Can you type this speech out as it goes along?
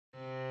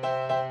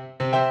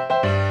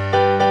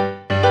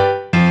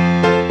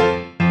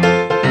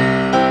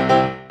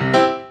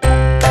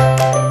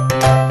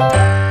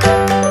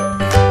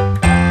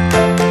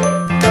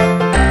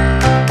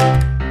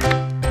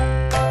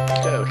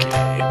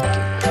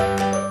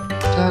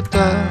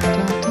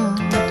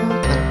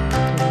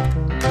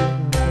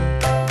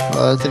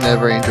I think they're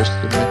very interested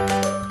in me.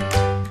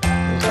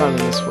 I'm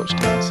finding this watch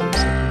down, so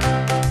it's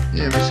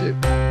Yeah, me too.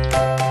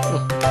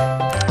 Oh. I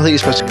think you're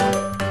supposed to go on.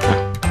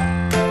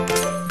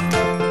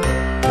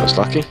 I was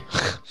lucky.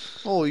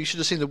 Oh, you should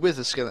have seen the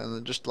wither skeleton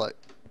and just like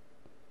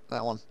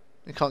that one.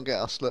 It can't get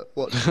us. Look,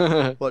 watch,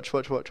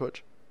 watch. You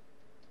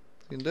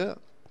can do it.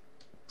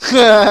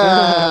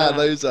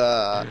 Those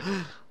are.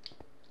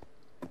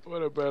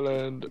 What a bell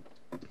end.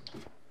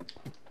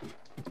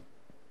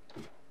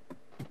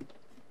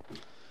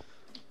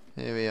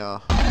 Here we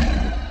are.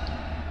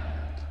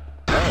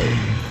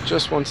 Oh,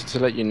 just wanted to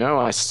let you know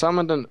I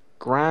summoned a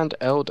Grand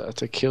Elder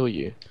to kill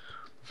you.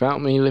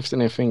 Without me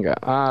lifting a finger.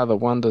 Ah, the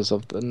wonders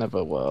of the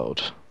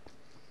Netherworld.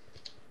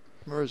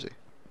 Where is he?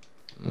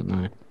 I don't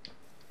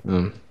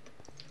know.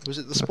 Was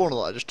it the spawner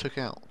that I just took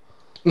out?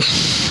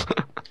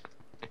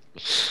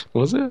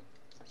 Was it? I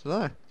don't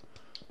know.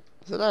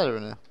 Is there a ladder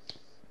in here?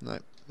 No.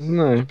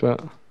 No,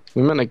 but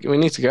we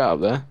need to get up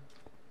there.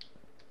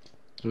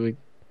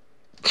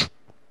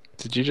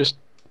 Did you just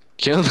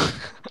kill them?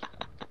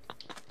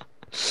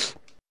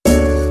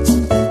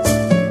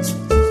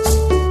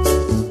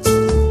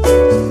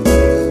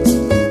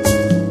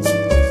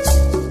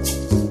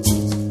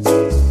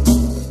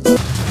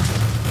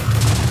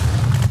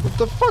 What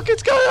the fuck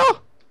is going on?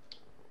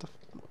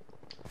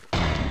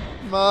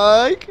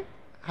 Mike!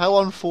 How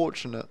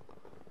unfortunate.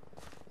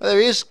 Oh, there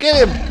he is.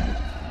 Get him!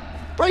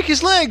 Break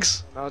his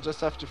legs! I'll just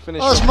have to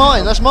finish. Oh, that's off.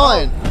 mine. That's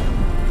mine.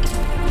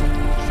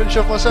 Finish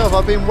off myself.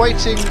 I've been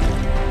waiting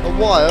a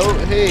while.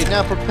 Here,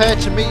 now prepare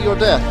to meet your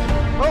death.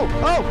 Oh,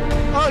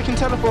 I can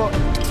teleport.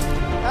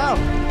 Ow.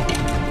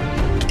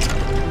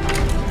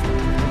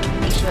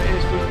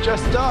 Shit, we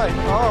just died.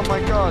 Oh my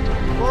god.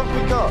 What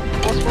have we got?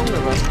 What's wrong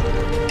with us?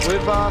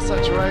 With our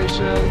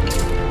saturation.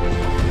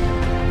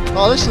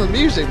 Oh, listen to the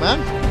music, man.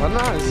 Oh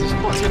no, this is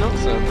fucking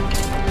awesome.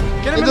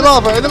 Get him In the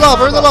lava, in the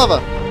lava, in the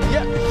lava.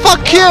 Yeah.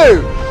 Fuck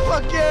you!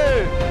 Fuck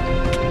you!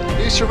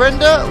 You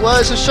surrender? Well,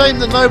 it's a shame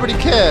that nobody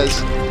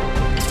cares. I'm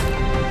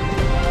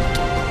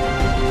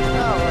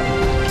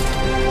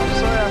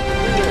sorry I have to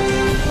do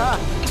this. Ah,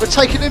 We're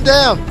taking him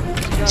down.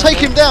 Take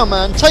him down,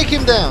 man. Take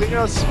him down.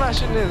 you're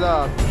smashing his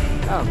arm.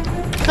 Ow.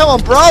 Come on,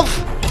 bruv.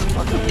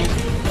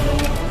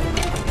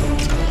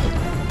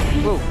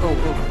 Oh.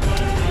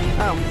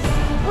 Ow.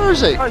 Where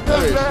is he? Oh, There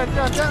he is. down.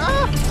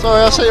 Ah!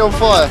 Sorry, I set you on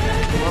fire.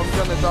 I'm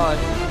gonna die.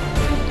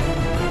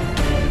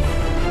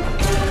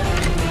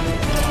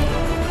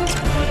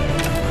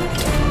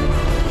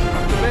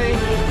 After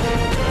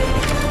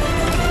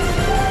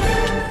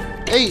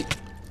me. Eat.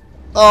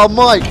 Oh,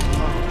 Mike.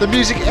 The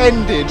music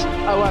ended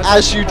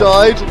as you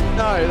died.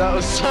 No, that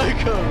was so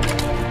cool.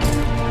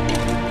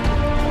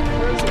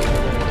 Where is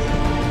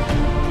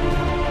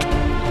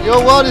it?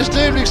 Your world is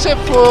doomed except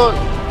for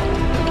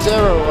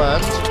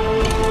Zerowand.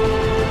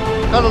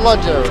 Kinda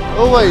like Zero.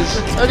 Always.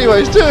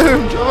 Anyways,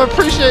 doomed. I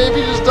appreciate if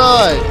you just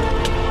died.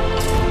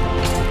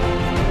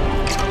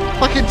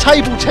 Fucking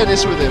table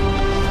tennis with him.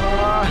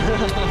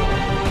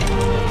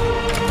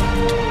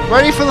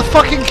 Ready for the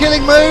fucking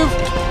killing move?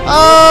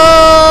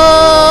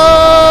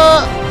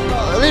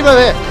 Leave him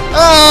over here.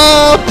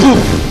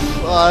 Poof.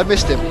 Oh, I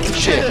missed him.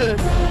 Shit.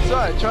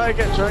 Sorry, try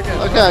again. Okay.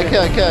 I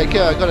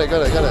got it.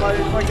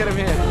 If I get him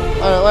here.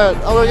 Alright,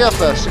 I'm gonna get up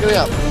first. I'm gonna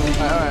get up.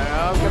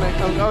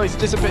 Alright, oh, he's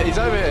disappeared. He's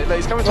over here. Look,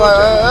 he's coming towards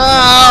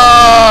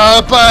Right,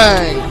 you.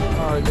 bang!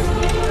 Oh,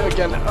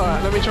 again.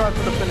 Alright, let me try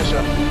for the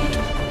finisher.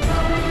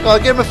 Go on,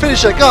 get him a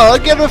finisher. Go on,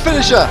 get him a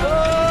finisher.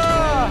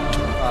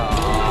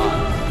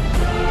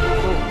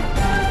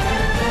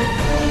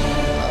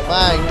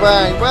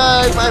 Bang.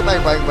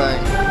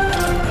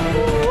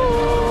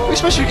 We're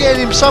supposed to be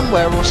getting him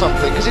somewhere or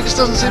something, because he just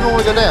doesn't seem to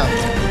want to go down.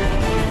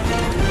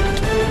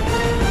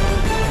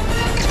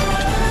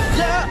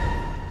 Yeah!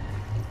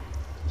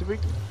 Did we...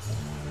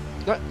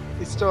 No,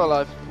 he's still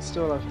alive.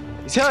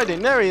 He's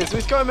hiding. There he is.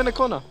 We've got him in the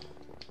corner.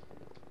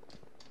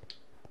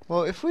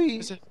 Well, if we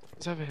He's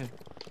over here.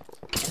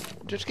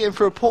 just get him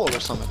through a portal or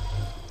something.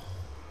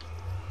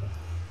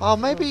 Oh,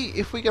 maybe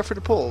if we go through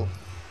the portal.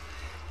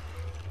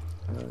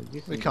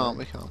 We can't.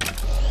 I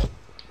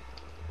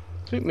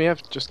think we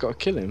have just got to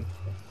kill him.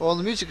 Well,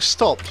 the music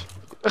stopped.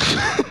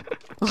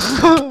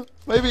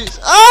 Maybe it's...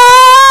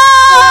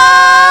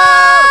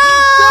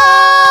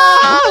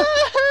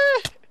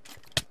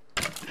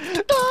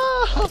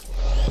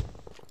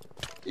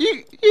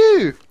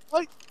 You!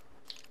 I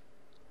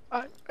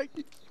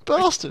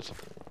Bastard!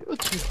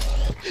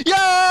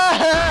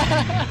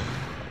 Yeah!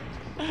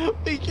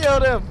 We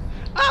killed him!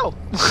 Ow!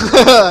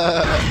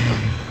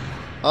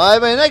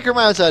 I'm a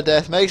necromancer.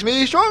 Death makes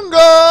me stronger.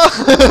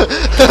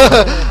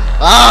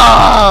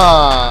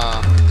 Ah!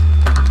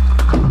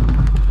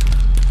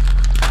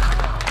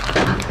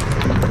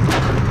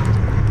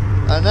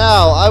 And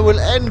now I will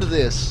end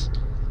this.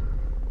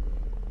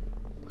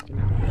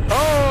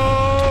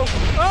 Oh!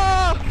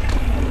 Ah!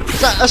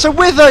 That's a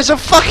wither. It's a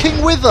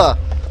fucking wither.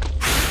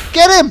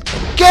 Get him!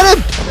 Get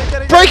him!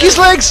 Break his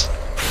legs!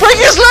 Break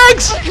his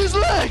legs! Break his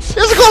legs! He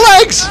hasn't got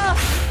legs!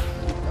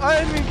 I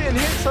ain't even getting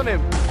hits on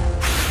him.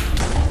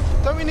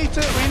 Don't we need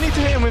to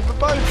hit him with the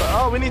bow?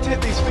 Oh, we need to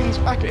hit these things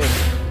back at him.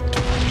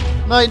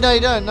 No, you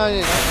don't. No,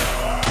 you don't.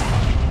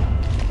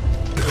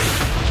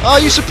 Oh,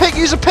 use a pick.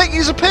 Use a pick.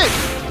 Use a pick.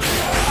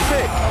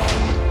 Pick.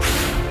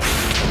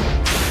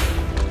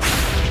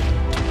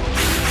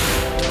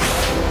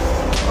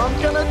 I'm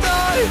gonna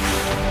die.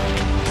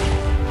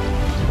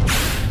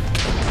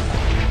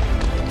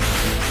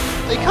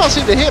 He can't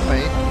seem to hit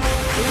me.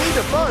 We need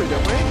a bow,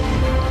 don't we?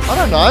 I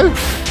don't know.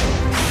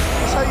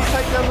 That's how you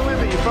take down the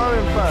women. You bow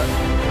him first,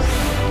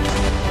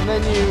 and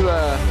then you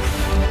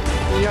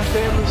have to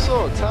hit him with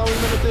swords. How are we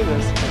gonna do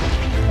this?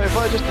 If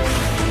I just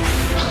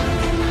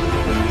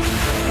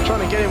I'm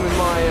trying to get him with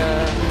my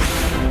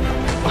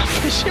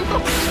fishing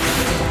rod.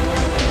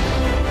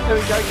 There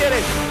we go. Get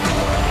him.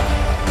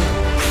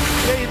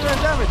 Yeah, you're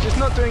doing damage. It's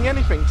not doing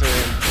anything to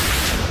him.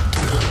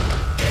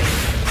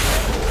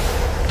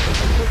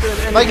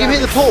 Make him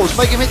hit the paws.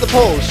 Make him hit the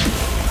paws.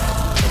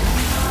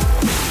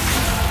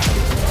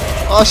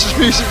 Oh, this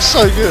music's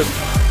so good.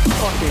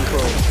 Fucking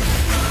cool.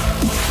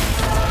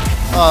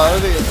 Oh, I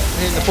don't think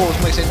hitting the paws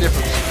makes any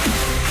difference.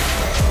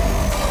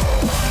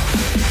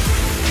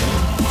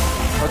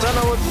 I don't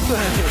know what to do.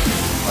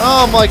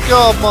 Oh my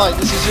god, Mike,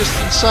 this is just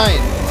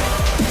insane.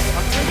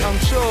 I'm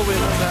sure we're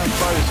not going to have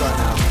bows right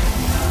now.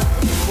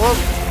 Well,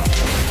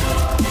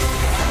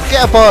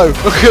 get a bow.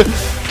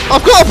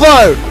 I've got a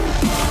bow.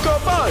 You've got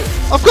a bow.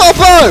 I've got a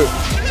bow.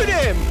 Shoot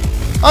him.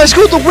 Oh, it's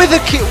called the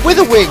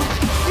Wither Wing.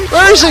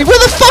 Where is he? Where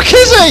the fuck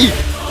is he?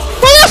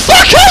 Where the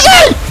fuck is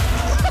he?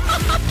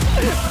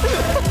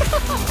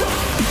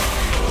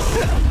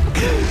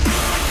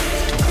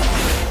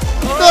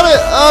 Got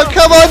it! Oh,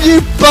 come on,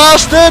 you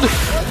bastard!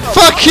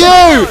 Fuck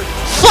you!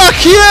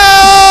 Fuck you!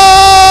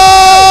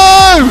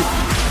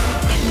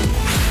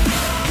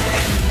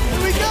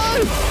 Here we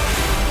go!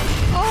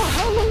 Oh,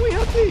 how long we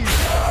have these?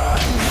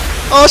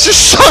 Oh, this is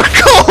so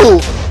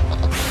cool!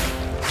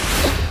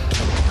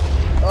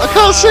 I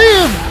can't see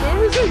him!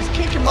 Where is he? He's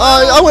kicking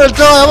my I'm gonna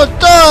die! I'm gonna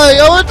die!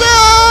 I'm gonna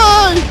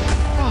die!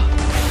 Oh,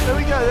 there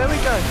we go, there we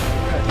go.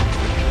 Okay.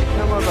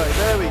 Come on, mate,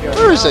 there we go.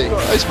 Where is he? Oh,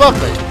 he's above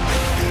me.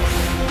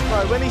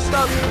 Right, when he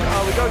starts,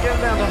 oh, we gotta get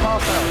him down to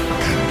half health.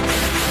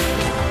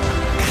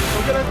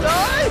 I'm gonna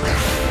die!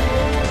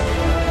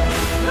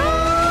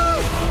 No!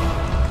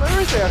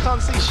 Where is he? I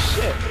can't see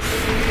shit.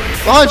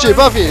 Behind you,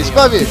 above you, he's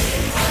above you.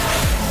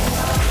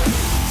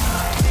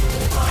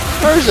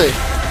 Where is he?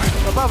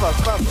 Above us,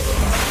 above us.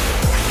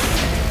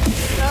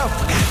 No!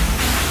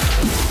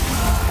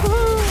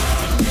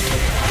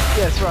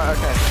 Yes, right,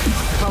 okay.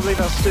 I can't believe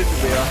how stupid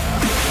we are.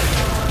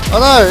 I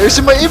know, it's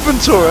in my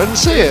inventory, I didn't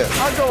see it.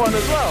 I got one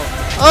as well.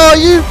 Oh,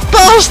 you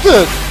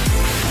bastard!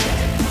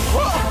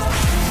 What?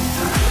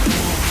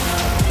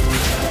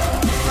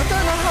 I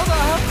don't know how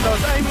that happened. I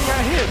was aiming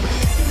at him.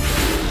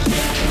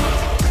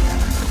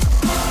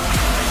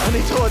 I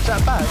need to watch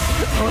that back.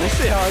 I want to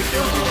see how I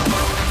killed you.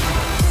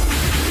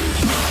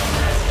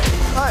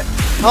 Right.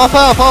 Half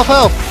health, half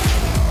health.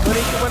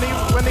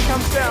 When he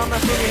comes down,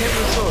 that's when you hit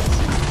with swords.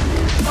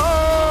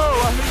 Oh!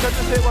 I think I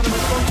just hit one of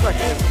his swords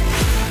back in.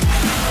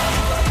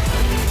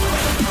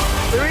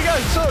 Here we go!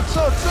 Sword,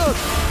 sword, sword!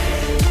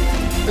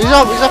 He's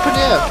up in the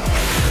air.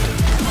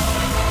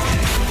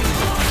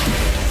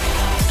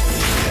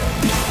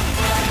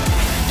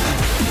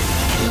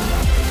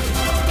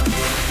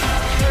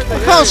 I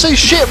can't see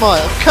shit,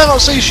 mate. I cannot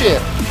see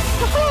shit. I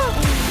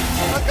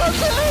can't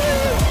see it!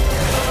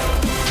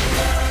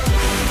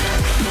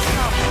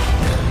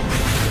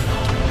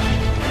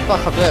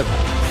 Fuck, I'm dead.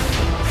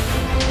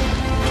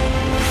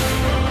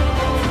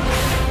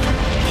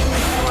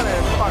 Come on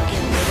in,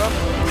 fucking Beba.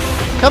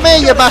 Come here,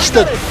 you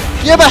bastard!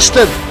 You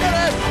bastard! Get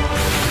it!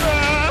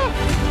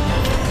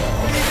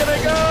 Where you gonna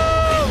go?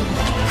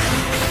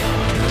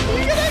 Where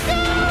you gonna go?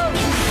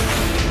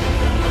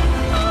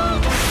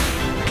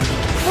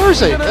 Where is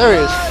he? There he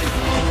is.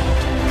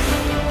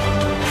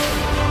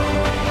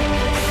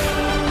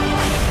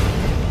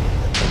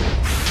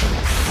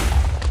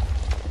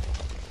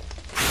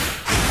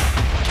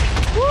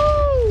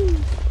 Woo!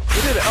 We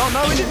did it. Oh no,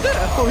 we didn't do it.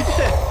 Oh, we did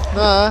it.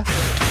 Nah.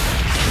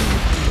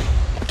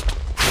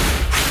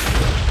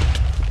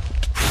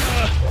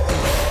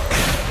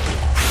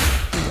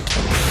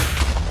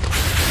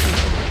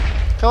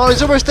 Come on,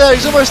 he's almost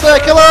there,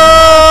 come on!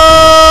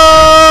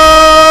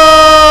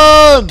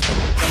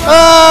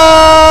 Ah!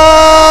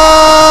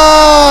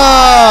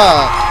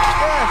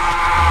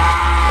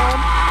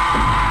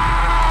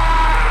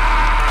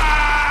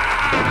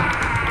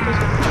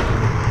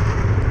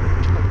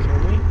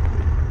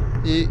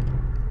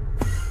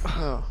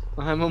 Oh,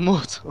 I'm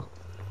immortal.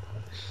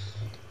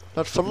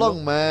 not for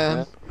long,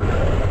 man.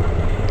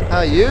 How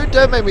are you?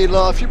 Don't make me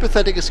laugh, you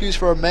pathetic excuse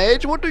for a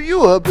mage. What do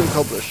you hope to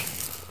accomplish?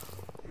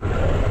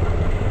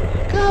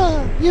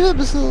 You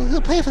imbecile,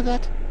 he'll pay for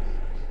that.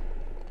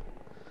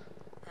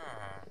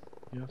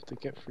 You have to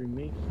get through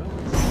me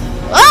first.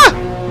 Ah!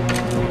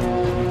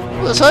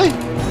 What did I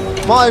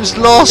say? Mine's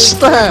last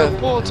stand.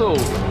 Portal.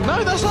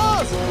 No, that's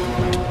ours.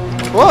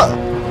 What?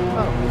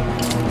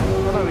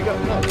 Oh no, we got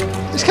no.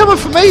 It He's coming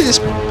for me. This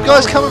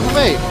guy's coming for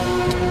me. You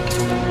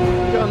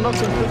gotta knock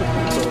him through the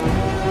portal.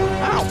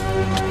 Ow!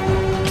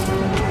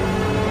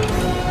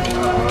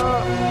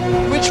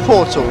 Which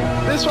portal?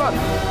 This one!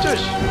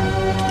 Shush!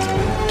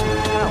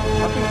 Ow,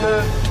 I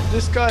think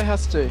this guy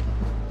has to. You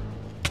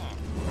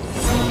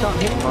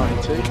can't hit mine,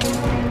 too.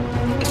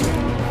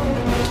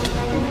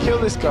 Kill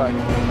this guy.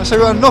 I say,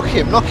 well, knock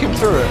him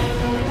through it.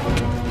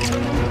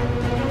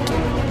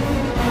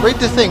 Read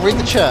the thing, read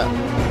the chat.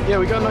 Yeah,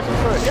 we gotta knock him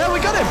through it. Yeah, we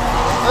got him!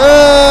 Hey!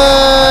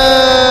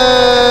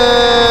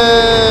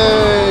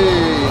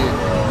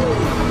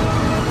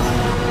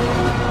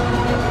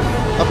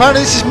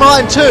 Apparently this is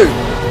mine too.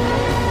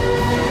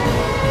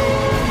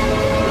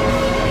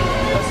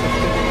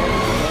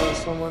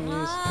 Someone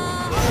used.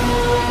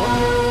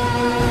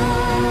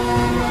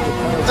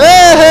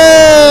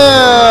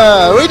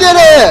 Hey! We did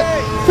it!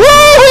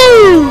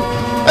 Woohoo!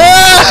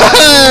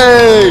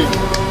 Hey!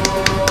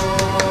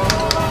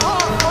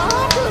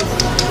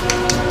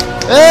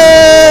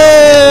 Hey!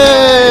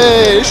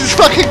 This is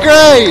fucking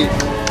great!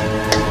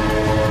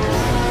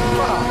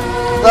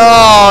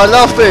 Oh, I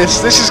love this.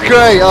 This is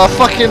great. Oh,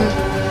 fucking.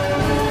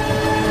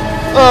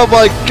 Oh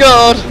my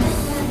god!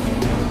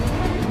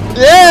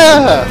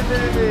 Yeah!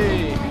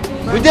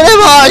 We did it,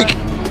 Mike!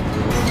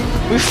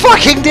 We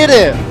fucking did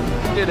it!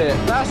 Did it.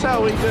 That's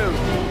how we do.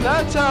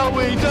 That's how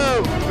we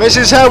do. This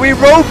is how we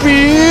roll,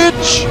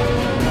 bitch!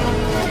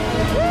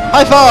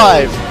 High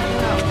five!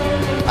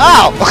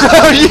 Ow!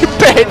 You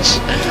bitch!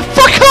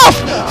 Fuck off!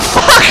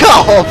 Fuck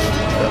off!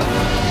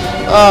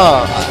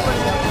 Oh.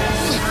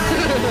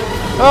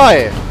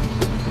 Right.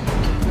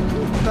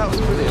 That was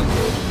brilliant.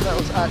 That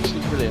was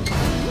actually brilliant.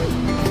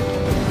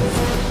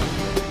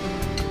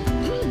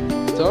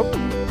 Tom?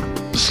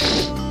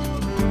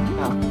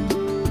 Ow.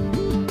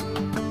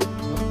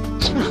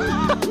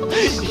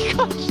 You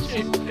can't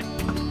shoot me.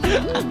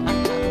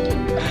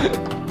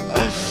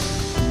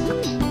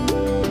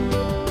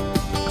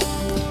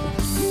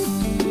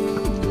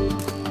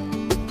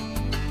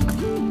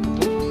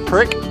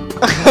 Prick.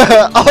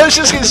 I was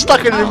just getting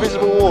stuck in an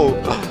invisible wall.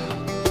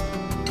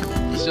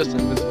 It's just an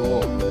invisible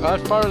wall. I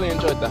thoroughly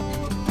enjoyed that.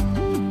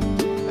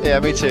 Yeah,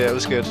 me too. It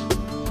was good.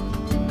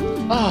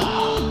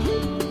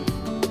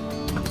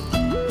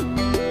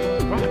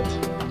 Right.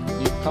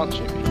 You can't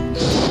shoot me.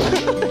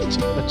 Just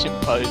watching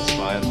bows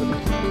fly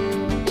underneath.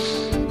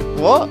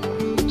 What?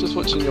 Just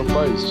watching your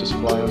bows just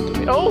fly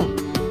underneath. Oh!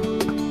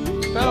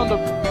 Fell on the...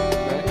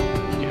 Okay.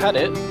 You had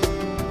it.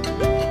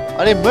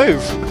 I didn't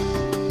move.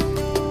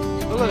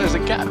 Oh look, there's a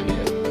gap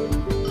here.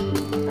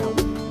 Ow.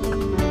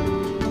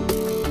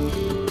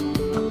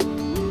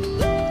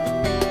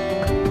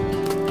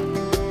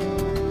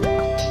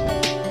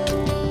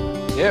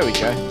 There we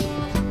go.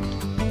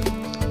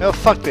 Oh,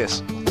 fuck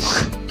this.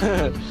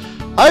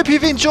 I hope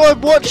you've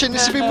enjoyed watching.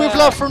 This has been With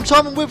Love from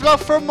Tom and With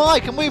Love from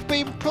Mike, and we've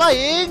been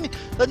playing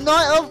The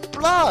Night of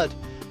Blood.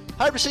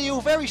 Hope to see you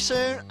all very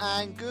soon,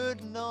 and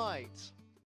good night.